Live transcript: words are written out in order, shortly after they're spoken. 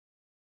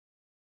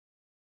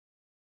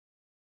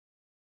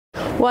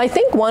Well, I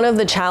think one of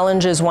the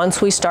challenges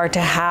once we start to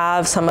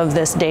have some of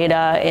this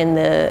data in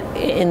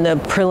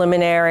the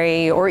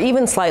preliminary or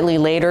even slightly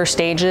later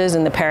stages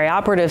in the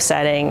perioperative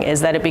setting is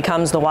that it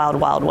becomes the wild,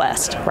 wild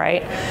west,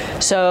 right?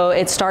 So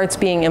it starts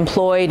being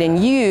employed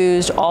and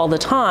used all the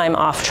time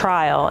off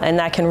trial, and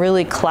that can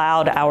really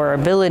cloud our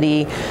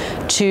ability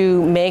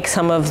to make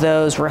some of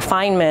those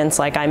refinements,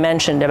 like I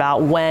mentioned,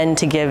 about when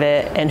to give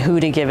it and who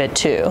to give it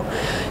to.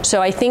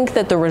 So I think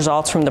that the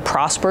results from the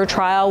PROSPER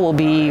trial will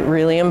be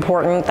really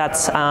important.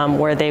 That's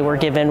where they were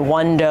given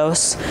one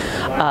dose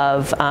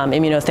of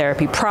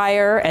immunotherapy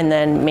prior and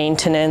then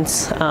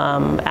maintenance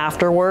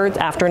afterwards,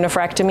 after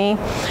nephrectomy.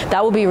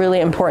 That will be really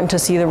important to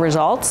see the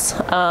results.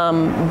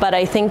 But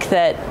I think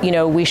that, you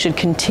know, we should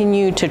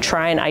continue to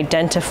try and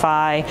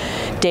identify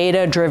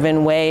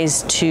data-driven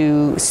ways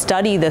to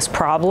study this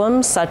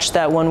problem such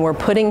that when we're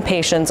putting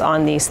patients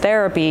on these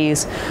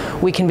therapies,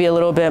 we can be a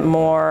little bit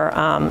more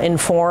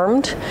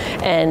informed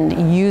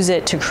and use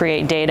it to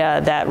create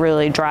data that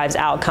really drives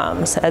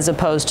outcomes, as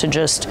opposed to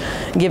just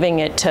giving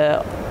it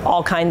to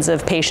all kinds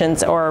of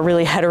patients or a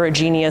really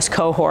heterogeneous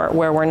cohort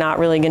where we're not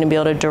really going to be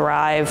able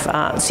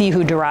to see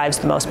who derives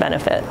the most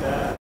benefit.